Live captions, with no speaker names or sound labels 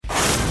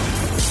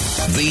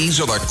These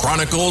are the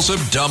Chronicles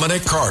of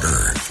Dominic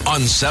Carter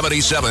on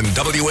 77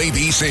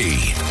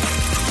 WABC.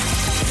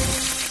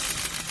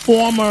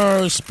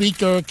 Former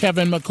Speaker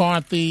Kevin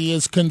McCarthy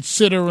is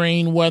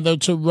considering whether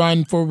to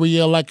run for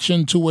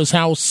re-election to his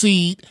House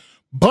seat,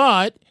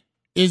 but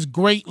is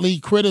greatly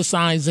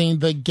criticizing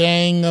the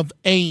Gang of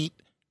Eight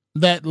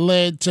that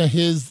led to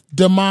his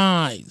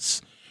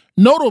demise.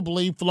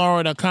 Notably,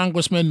 Florida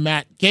Congressman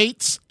Matt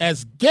Gaetz,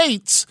 as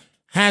Gaetz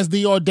has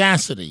the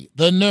audacity,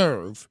 the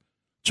nerve,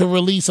 to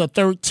release a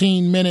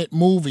 13-minute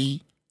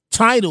movie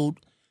titled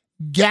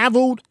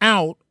Gavelled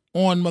Out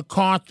on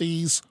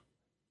McCarthy's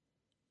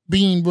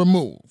being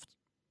removed.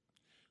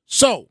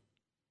 So,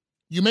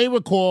 you may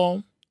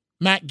recall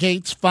Matt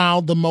Gaetz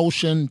filed the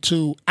motion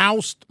to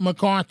oust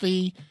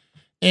McCarthy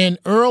in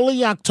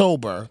early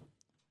October,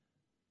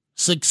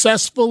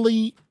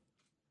 successfully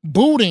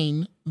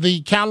booting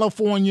the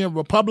California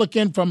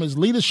Republican from his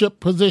leadership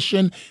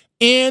position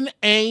in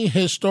a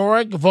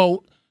historic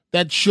vote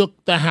that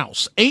shook the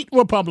House. 8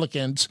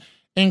 Republicans,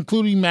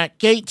 including Matt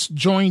Gaetz,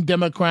 joined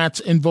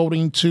Democrats in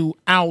voting to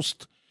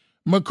oust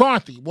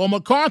McCarthy. Well,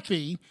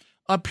 McCarthy,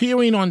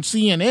 appearing on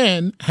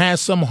CNN,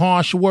 has some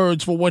harsh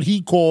words for what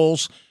he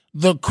calls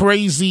the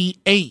Crazy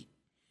Eight.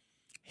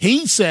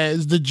 He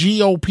says the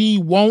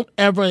GOP won't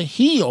ever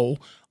heal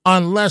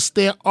unless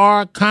there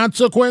are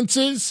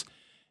consequences,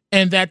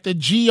 and that the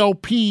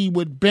GOP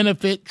would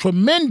benefit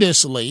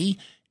tremendously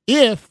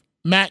if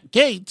Matt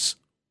Gaetz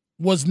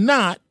was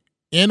not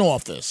in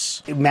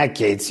office. Matt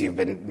Gaetz, you've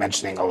been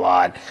mentioning a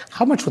lot.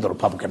 How much would the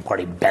Republican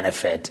Party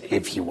benefit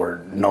if he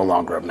were no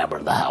longer a member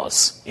of the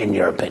House, in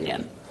your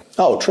opinion?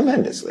 Oh,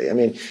 tremendously. I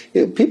mean,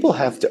 people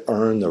have to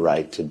earn the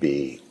right to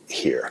be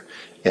here.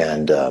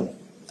 And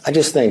I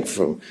just think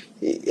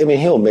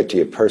he'll admit to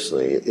you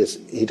personally,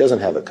 he doesn't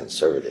have a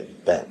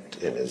conservative bent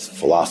in his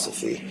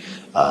philosophy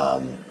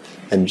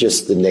and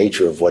just the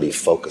nature of what he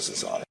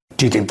focuses on.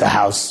 Do you think the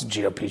House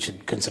GOP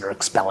should consider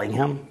expelling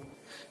him?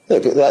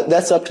 Look,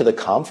 that's up to the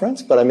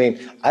conference, but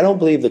I don't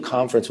believe the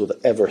conference will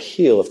ever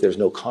heal if there's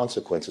no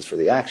consequences for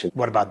the action.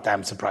 What about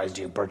them surprised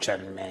you, Burchett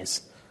and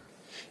Mace?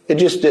 It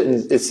just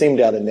didn't, it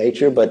seemed out of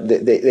nature, but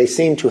they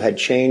seem to have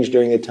changed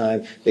during the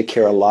time. They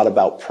care a lot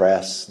about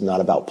press,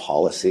 not about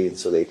policy, and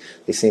so they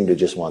seem to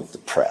just want the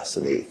press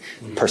and the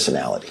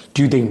personality.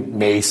 Do you think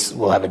Mace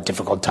will have a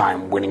difficult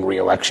time winning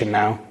re-election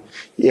now?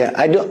 Yeah,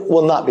 I don't.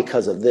 Well, not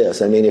because of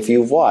this. If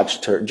you've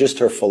watched her, just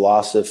her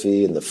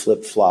philosophy and the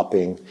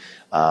flip-flopping,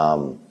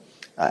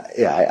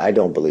 I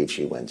don't believe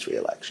she wins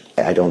re-election.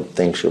 I don't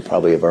think she'll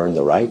probably have earned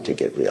the right to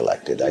get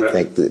re-elected. I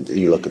think that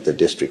you look at the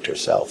district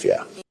herself,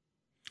 yeah.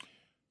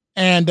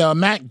 And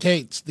Matt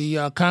Gaetz,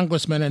 the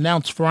congressman,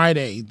 announced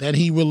Friday that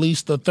he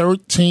released a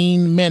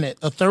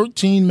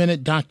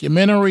 13-minute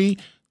documentary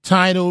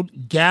titled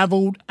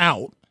Gavelled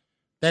Out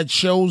that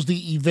shows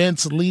the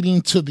events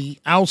leading to the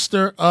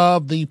ouster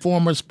of the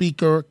former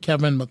Speaker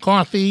Kevin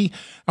McCarthy.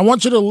 I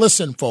want you to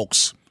listen,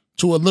 folks,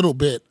 to a little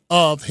bit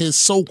of his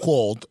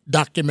so-called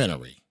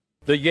documentary.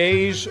 The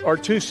yeas are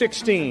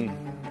 216.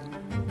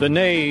 The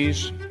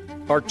nays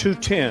are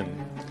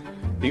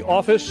 210. The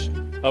office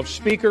of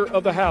Speaker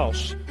of the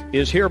House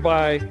is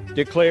hereby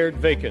declared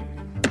vacant.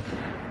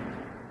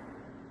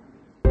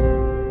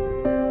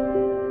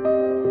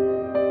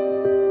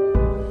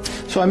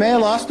 So I may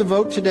have lost a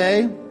vote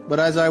today, but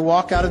as I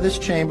walk out of this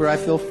chamber, I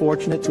feel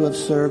fortunate to have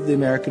served the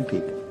American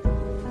people.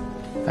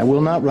 I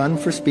will not run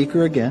for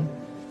Speaker again.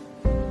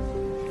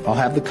 I'll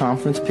have the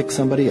conference pick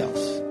somebody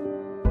else.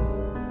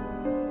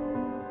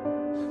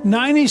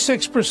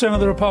 96% of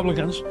the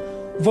Republicans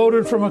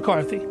voted for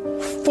McCarthy.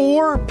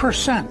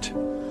 4%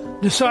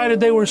 decided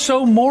they were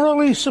so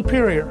morally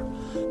superior,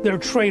 they're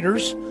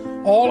traitors.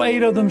 All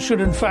 8 of them should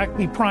in fact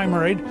be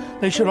primaried.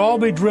 They should all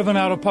be driven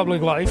out of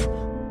public life.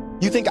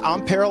 You think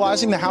I'm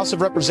paralyzing the House of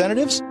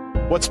Representatives?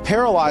 What's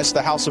paralyzed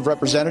the House of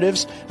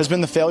Representatives has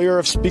been the failure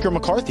of Speaker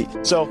McCarthy.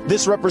 So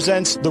this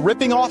represents the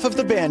ripping off of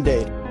the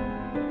Band-Aid.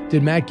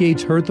 Did Matt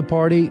Gaetz hurt the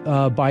party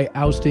by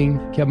ousting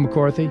Kevin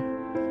McCarthy?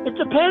 It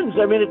depends.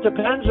 It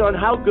depends on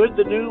how good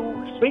the new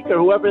speaker,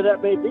 whoever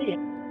that may be.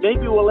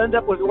 Maybe we'll end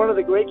up with one of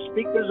the great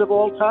speakers of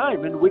all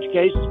time, in which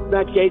case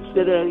Matt Gaetz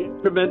did a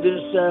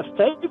tremendous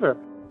favor.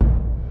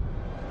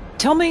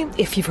 Tell me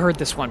if you've heard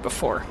this one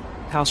before.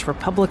 House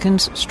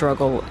Republicans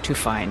struggle to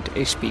find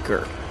a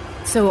speaker.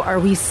 So are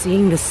we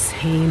seeing the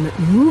same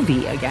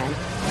movie again?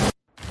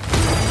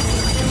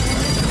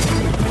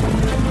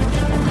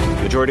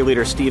 Majority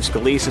Leader Steve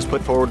Scalise is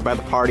put forward by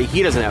the party.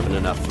 He doesn't have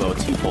enough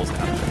votes. He pulls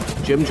out.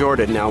 Jim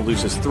Jordan now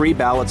loses 3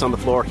 ballots on the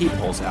floor. He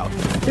pulls out.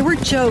 There were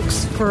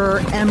jokes for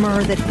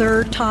Emmer that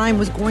third time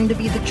was going to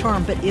be the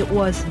charm, but it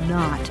was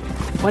not.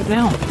 What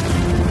now?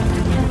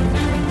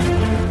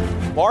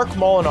 Mark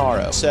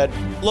Molinaro said,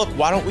 look,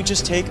 why don't we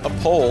just take a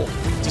poll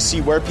to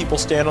see where people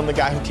stand on the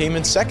guy who came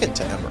in second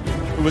to Emmer,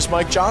 who was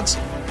Mike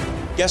Johnson.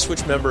 Guess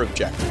which member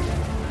objected?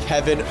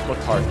 Kevin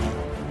McCarthy.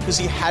 Because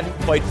he hadn't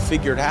quite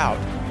figured out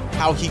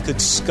how he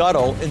could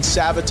scuttle and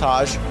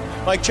sabotage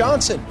Mike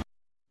Johnson.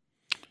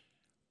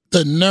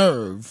 The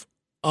nerve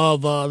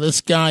of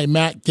this guy,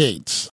 Matt Gaetz,